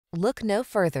Look no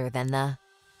further than the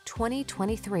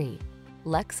 2023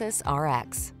 Lexus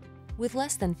RX. With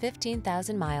less than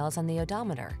 15,000 miles on the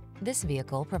odometer, this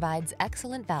vehicle provides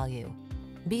excellent value.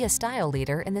 Be a style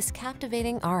leader in this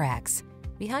captivating RX.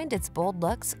 Behind its bold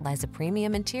looks lies a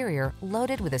premium interior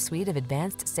loaded with a suite of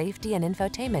advanced safety and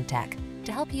infotainment tech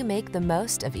to help you make the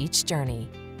most of each journey.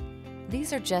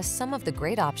 These are just some of the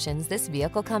great options this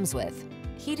vehicle comes with: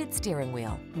 heated steering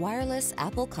wheel, wireless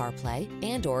Apple CarPlay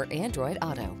and/or Android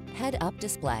Auto, head-up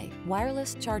display,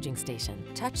 wireless charging station,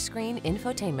 touchscreen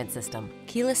infotainment system,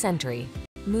 keyless entry,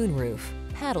 moonroof,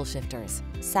 paddle shifters,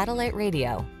 satellite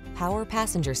radio, power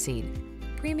passenger seat.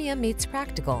 Premium meets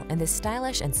practical in this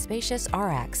stylish and spacious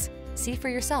RX. See for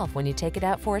yourself when you take it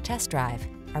out for a test drive.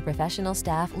 Our professional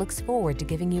staff looks forward to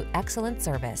giving you excellent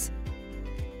service.